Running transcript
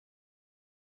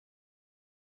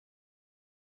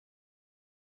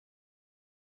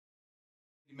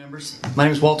Members, my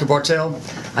name is Walter Bartel.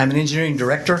 I'm an engineering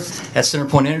director at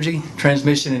CenterPoint Energy,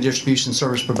 transmission and distribution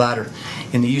service provider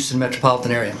in the Houston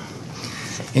metropolitan area.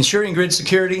 Ensuring grid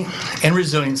security and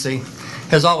resiliency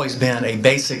has always been a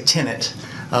basic tenet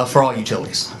for all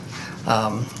utilities.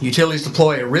 Utilities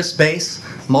deploy a risk-based,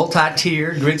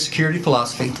 multi-tiered grid security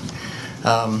philosophy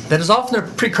that is often a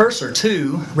precursor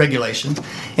to regulation,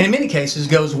 and in many cases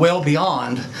goes well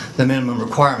beyond the minimum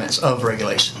requirements of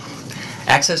regulation.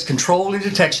 Access control and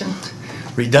detection,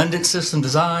 redundant system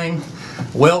design,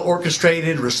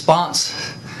 well-orchestrated response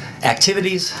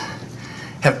activities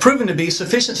have proven to be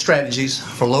sufficient strategies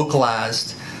for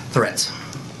localized threats.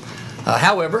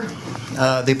 However,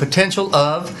 the potential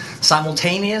of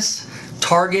simultaneous,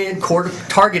 targeted,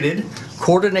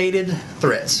 coordinated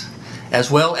threats,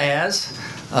 as well as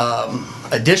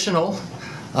additional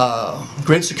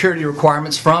grid security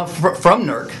requirements from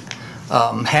NERC,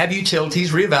 have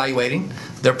utilities reevaluating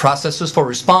their processes for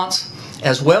response,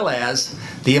 as well as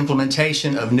the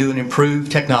implementation of new and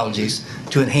improved technologies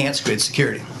to enhance grid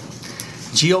security.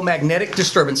 Geomagnetic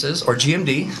disturbances, or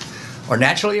GMD, are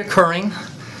naturally occurring,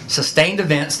 sustained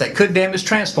events that could damage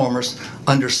transformers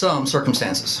under some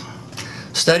circumstances.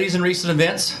 Studies in recent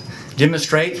events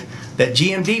demonstrate that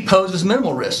GMD poses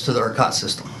minimal risk to the ERCOT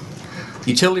system.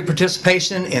 Utility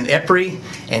participation in EPRI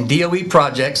and DOE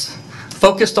projects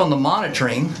focused on the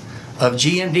monitoring of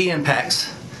GMD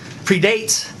impacts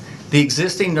predates the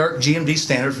existing NERC GMD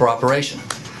standard for operation.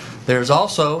 There is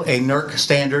also a NERC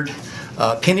standard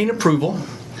pending approval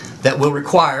that will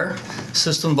require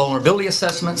system vulnerability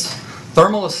assessments,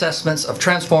 thermal assessments of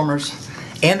transformers,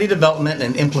 and the development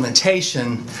and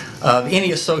implementation of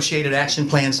any associated action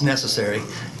plans necessary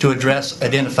to address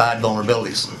identified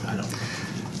vulnerabilities.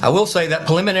 I will say that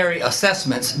preliminary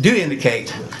assessments do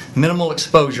indicate minimal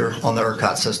exposure on the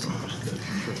ERCOT system.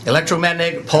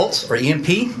 Electromagnetic pulse, or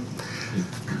EMP,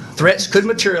 threats could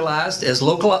materialize as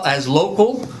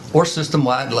local or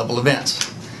system-wide level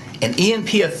events. An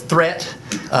EMP threat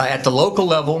at the local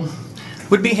level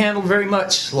would be handled very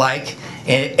much like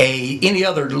any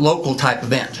other local type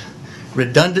event.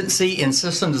 Redundancy in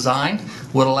system design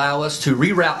would allow us to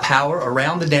reroute power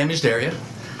around the damaged area,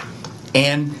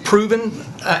 and proven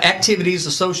activities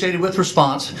associated with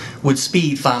response would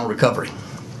speed final recovery.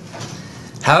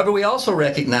 However, we also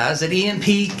recognize that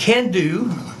EMP can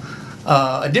do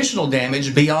additional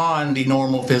damage beyond the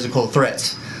normal physical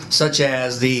threats, such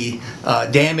as the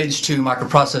damage to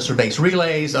microprocessor-based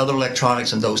relays, other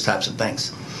electronics, and those types of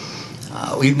things.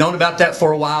 We've known about that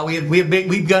for a while. We've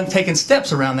begun taking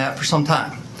steps around that for some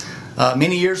time.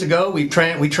 Many years ago, we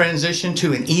transitioned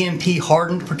to an EMP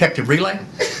hardened protective relay.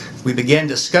 We began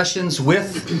discussions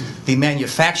with the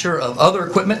manufacturer of other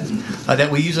equipment that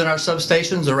we use in our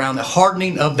substations around the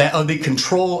hardening of the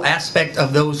control aspect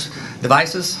of those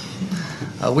devices.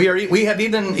 We have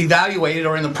even evaluated,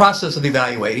 or in the process of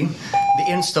evaluating, the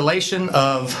installation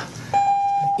of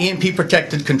EMP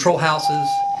protected control houses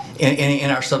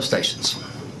in our substations.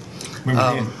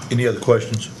 Any other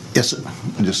questions? Yes, sir.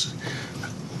 Just,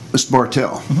 Mr.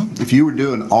 Bartel, if you were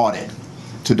doing an audit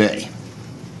today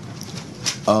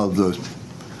of the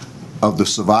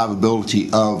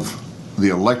survivability of the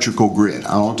electrical grid,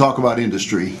 I don't want to talk about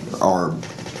industry or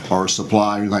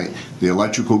supply, like the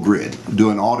electrical grid,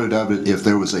 do an audit of it. If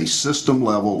there was a system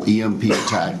level EMP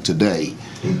attack today,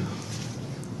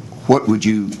 what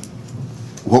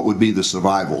would be the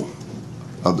survival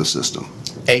of the system?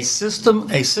 A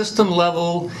system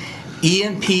level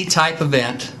EMP type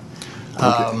event.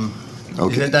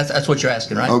 Okay. That's what you're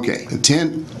asking, right? Okay. A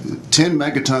 10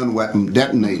 megaton weapon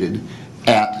detonated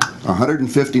at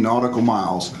 150 nautical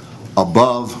miles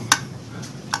above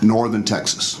northern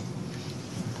Texas.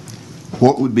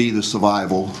 What would be the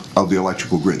survival of the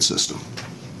electrical grid system?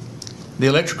 The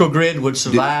electrical grid would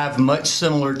survive much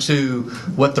similar to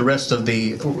what the rest of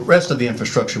the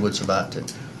infrastructure would survive to.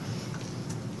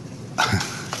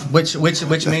 Which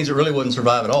means it really wouldn't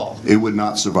survive at all. It would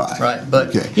not survive. Right,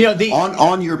 but okay. You know,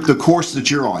 on the course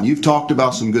that you're on, you've talked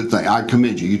about some good things. I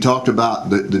commend you. You talked about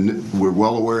we're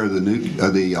well aware of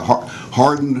the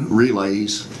hardened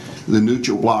relays, the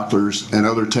neutral blockers, and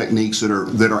other techniques that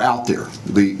are out there.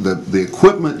 The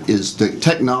equipment the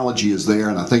technology is there,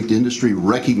 and I think the industry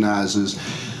recognizes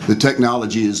the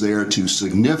technology is there to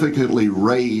significantly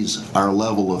raise our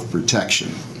level of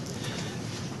protection.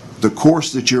 The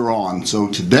course that you're on, so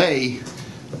today,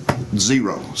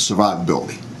 zero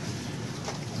survivability.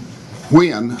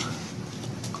 When,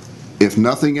 if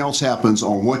nothing else happens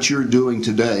on what you're doing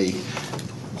today,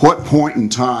 what point in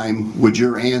time would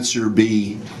your answer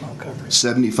be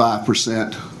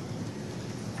 75%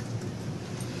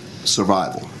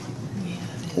 survival?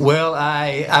 Well,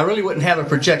 I really wouldn't have a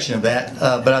projection of that,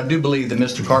 but I do believe that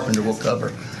Mr. Carpenter will cover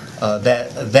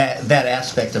that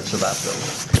aspect of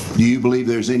survivability. Do you believe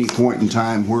there's any point in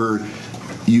time where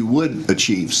you would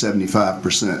achieve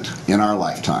 75% in our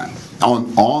lifetime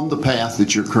on the path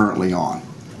that you're currently on?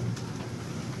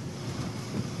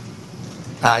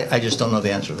 I just don't know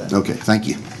the answer to that. Okay, thank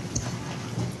you.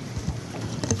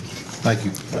 Thank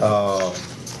you.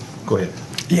 Go ahead.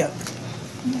 Yeah.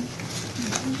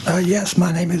 Yes,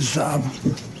 my name is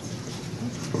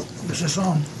this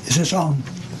on? Is this on?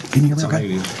 Can you hear me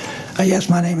okay? Yes,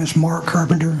 my name is Mark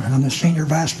Carpenter. I'm the Senior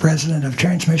Vice President of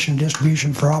Transmission and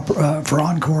Distribution for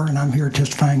Oncor, and I'm here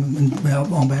testifying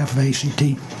on behalf of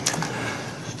ACT.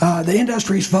 The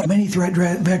industry's fought many threat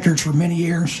vectors for many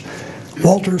years.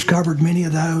 Walter's covered many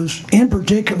of those. In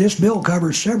particular, this bill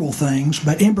covers several things,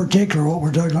 but in particular what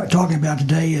we're talking about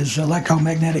today is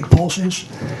electromagnetic pulses.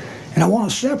 And I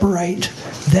want to separate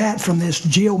that from this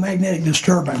geomagnetic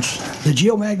disturbance. The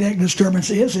geomagnetic disturbance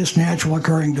is this natural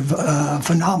occurring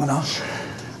phenomena.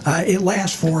 It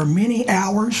lasts for many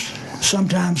hours,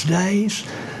 sometimes days,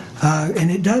 and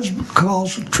it does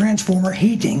cause transformer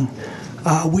heating.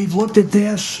 We've looked at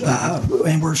this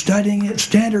and we're studying it.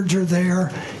 Standards are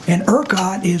there, and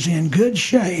ERCOT is in good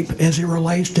shape as it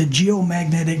relates to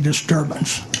geomagnetic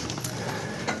disturbance.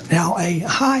 Now, a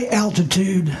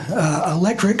high-altitude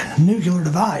electric nuclear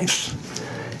device,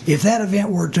 if that event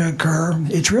were to occur,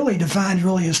 it's really defined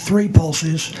as three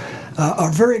pulses.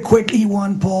 A very quick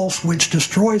E1 pulse, which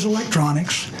destroys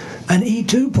electronics, an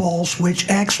E2 pulse, which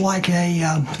acts like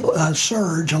a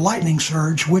surge, a lightning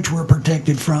surge, which we're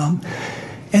protected from,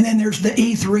 and then there's the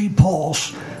E3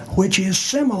 pulse, which is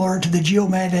similar to the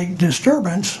geomagnetic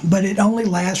disturbance, but it only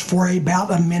lasts for about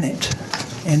a minute.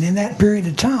 And in that period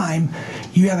of time,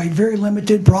 you have a very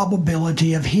limited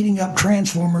probability of heating up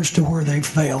transformers to where they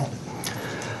fail.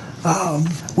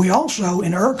 We also,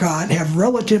 in ERCOT, have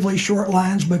relatively short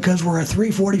lines because we're a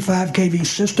 345 kV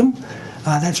system.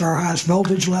 That's our highest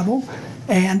voltage level.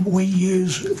 And we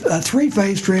use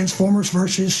three-phase transformers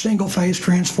versus single-phase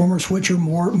transformers, which are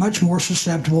much more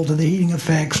susceptible to the heating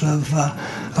effects of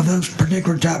those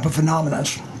particular type of phenomena.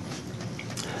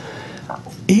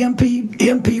 EMP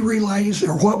relays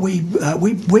are what we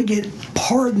get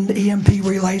hardened EMP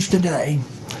relays today,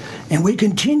 and we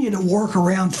continue to work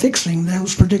around fixing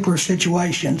those particular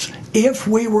situations. If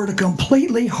we were to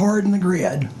completely harden the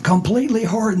grid,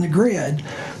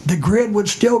 the grid would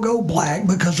still go black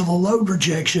because of the load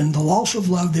rejection, the loss of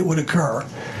load that would occur.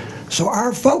 So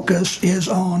our focus is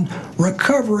on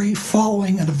recovery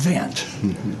following an event.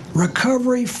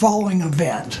 Recovery following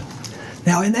event.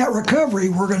 Now, in that recovery,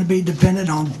 we're going to be dependent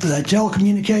on the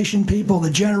telecommunication people, the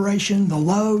generation, the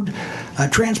load,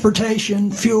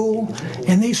 transportation, fuel,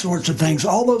 and these sorts of things.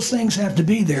 All those things have to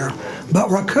be there,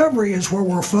 but recovery is where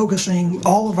we're focusing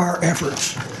all of our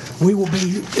efforts. We will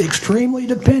be extremely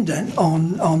dependent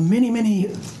on many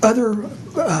other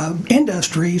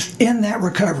industries in that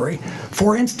recovery.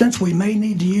 For instance, we may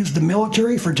need to use the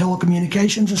military for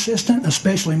telecommunications assistance,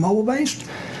 especially mobile-based.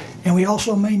 And we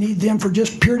also may need them for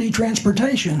just purely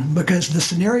transportation, because the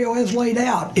scenario as laid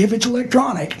out, if it's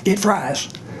electronic, it fries,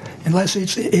 unless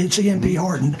it's EMP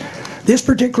hardened. This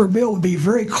particular bill would be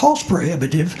very cost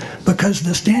prohibitive because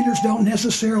the standards don't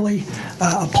necessarily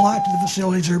apply to the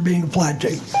facilities they're being applied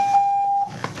to.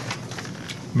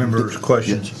 Members,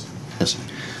 questions? Yes.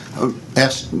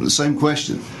 Ask the same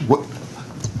question. What?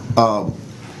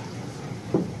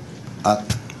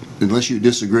 Unless you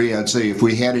disagree, I'd say if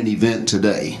we had an event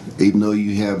today, even though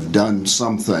you have done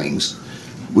some things,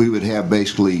 we would have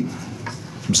basically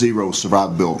zero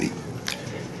survivability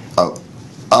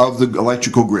of the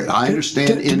electrical grid. I understand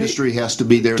industry has to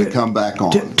be there to come back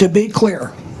on. To be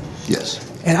clear. Yes.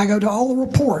 And I go to all the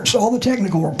reports, all the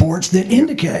technical reports that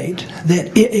indicate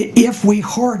that if we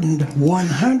hardened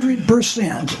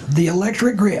 100% the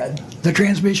electric grid, the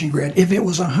transmission grid, if it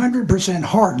was 100%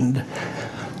 hardened,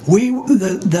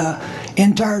 the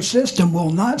entire system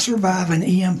will not survive an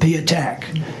EMP attack.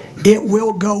 It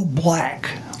will go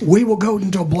black. We will go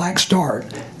into a black start.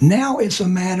 Now it's a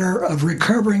matter of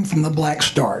recovering from the black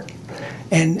start.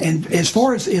 And as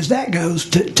far as that goes,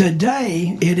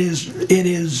 today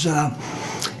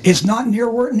it's not near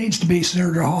where it needs to be,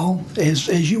 Senator Hall,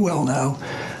 as you well know.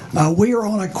 We are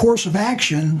on a course of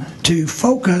action to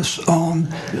focus on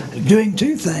doing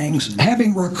two things: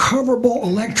 having recoverable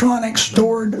electronics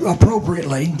stored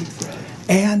appropriately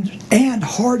and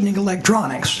hardening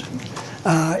electronics.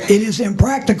 It is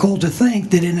impractical to think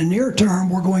that in the near term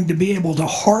we're going to be able to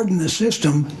harden the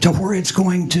system to where it's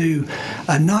going to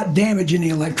not damage any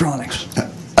electronics.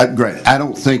 Great. I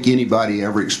don't think anybody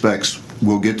ever expects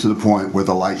we'll get to the point where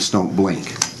the lights don't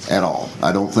blink at all.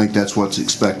 I don't think that's what's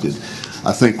expected.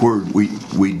 I think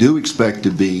we do expect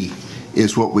to be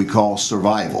is what we call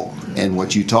survival. And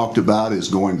what you talked about is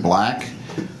going black,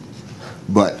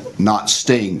 but not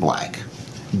staying black,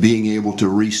 being able to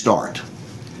restart.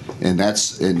 And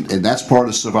that's part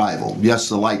of survival. Yes,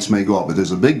 the lights may go up, but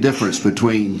there's a big difference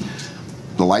between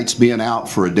the lights being out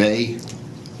for a day,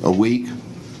 a week,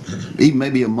 even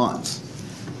maybe a month,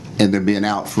 and them being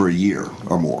out for a year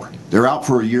or more. They're out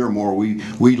for a year or more, we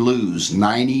lose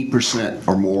 90%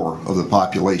 or more of the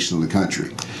population of the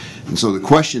country. And so the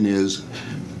question is,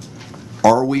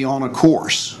 are we on a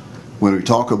course? When we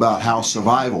talk about how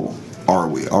survival are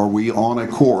we on a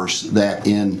course that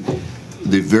in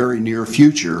the very near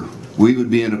future, we would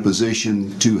be in a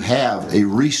position to have a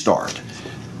restart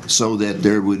so that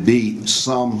there would be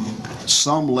some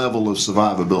level of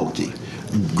survivability,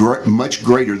 much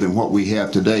greater than what we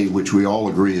have today, which we all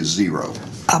agree is zero.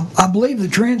 I believe the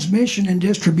transmission and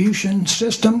distribution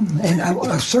system, and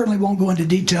I certainly won't go into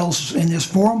details in this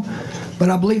forum, but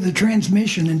I believe the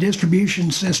transmission and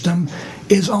distribution system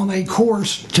is on a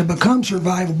course to become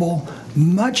survivable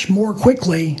much more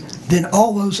quickly than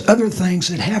all those other things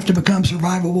that have to become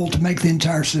survivable to make the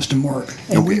entire system work.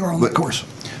 And we are on that course.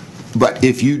 But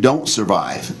if you don't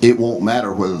survive, it won't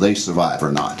matter whether they survive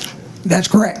or not. That's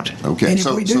correct. Okay. And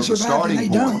if we do survive and they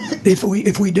don't,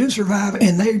 if we do survive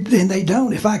and they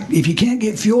don't, if you can't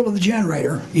get fuel to the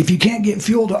generator, if you can't get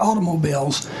fuel to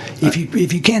automobiles, if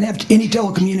you can't have any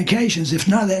telecommunications, if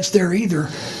none of that's there either,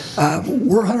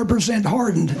 we're 100%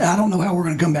 hardened. I don't know how we're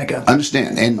going to come back up. I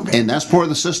understand, and that's part of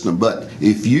the system. But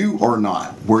if you are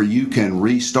not where you can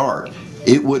restart,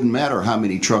 it wouldn't matter how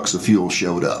many trucks of fuel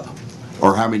showed up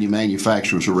or how many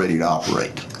manufacturers are ready to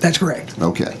operate. That's correct.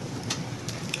 Okay.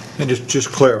 And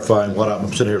just clarifying what I'm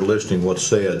sitting here listening what's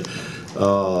said,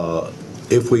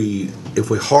 if we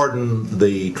harden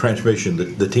the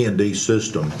transmission, the T&D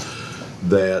system,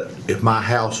 that if my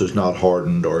house is not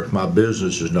hardened, or if my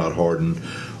business is not hardened,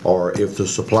 or if the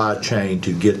supply chain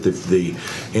to get the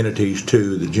entities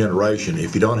to the generation,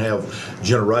 if you don't have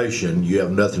generation, you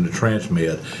have nothing to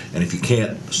transmit, and if you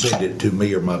can't send it to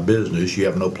me or my business, you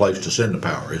have no place to send the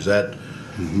power. Is that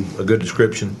a good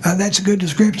description? That's a good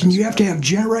description. You have to have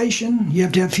generation, you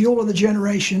have to have fuel to the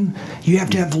generation, you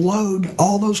have to have load,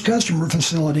 all those customer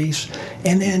facilities,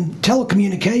 and then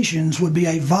telecommunications would be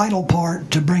a vital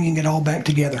part to bringing it all back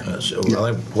together. So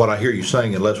I think what I hear you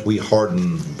saying, unless we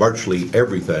harden virtually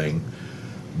everything,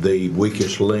 the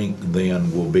weakest link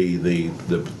then will be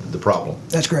the problem.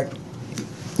 That's correct.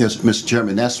 Yes, Mr.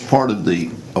 Chairman, that's part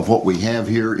of what we have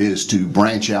here is to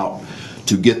branch out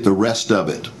to get the rest of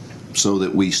it, so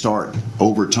that we start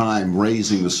over time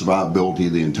raising the survivability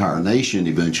of the entire nation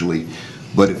eventually.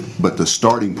 But the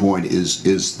starting point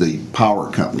is the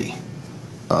power company,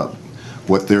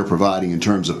 what they're providing in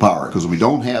terms of power. Because if we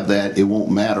don't have that, it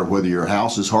won't matter whether your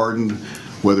house is hardened,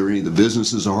 whether any of the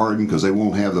businesses are hardened, because they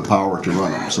won't have the power to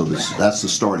run them. So that's the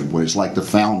starting point. It's like the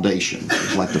foundation.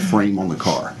 It's like the frame on the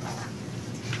car.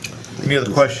 Any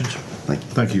other questions? Thank you.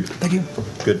 Thank you. Thank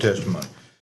you. Good testimony.